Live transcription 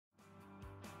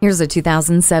Here's a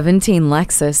 2017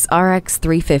 Lexus RX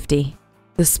 350.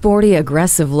 The sporty,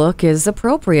 aggressive look is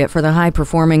appropriate for the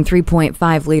high-performing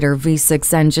 3.5-liter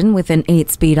V6 engine with an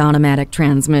 8-speed automatic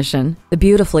transmission. The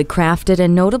beautifully crafted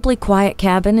and notably quiet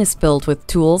cabin is filled with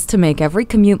tools to make every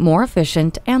commute more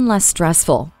efficient and less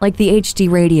stressful, like the HD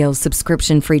radio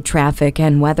subscription-free traffic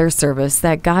and weather service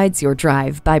that guides your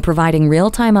drive by providing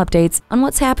real-time updates on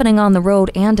what's happening on the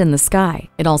road and in the sky.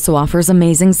 It also offers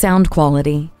amazing sound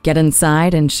quality. Get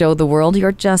inside and show the world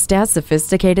you're just as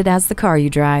sophisticated as the car you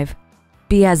drive.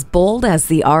 Be as bold as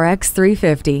the RX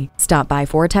 350. Stop by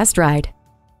for a test ride.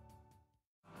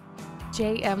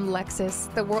 JM Lexus,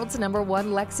 the world's #1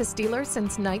 Lexus dealer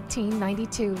since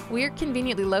 1992. We're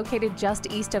conveniently located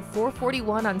just east of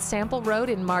 441 on Sample Road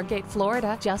in Margate,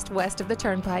 Florida, just west of the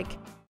Turnpike.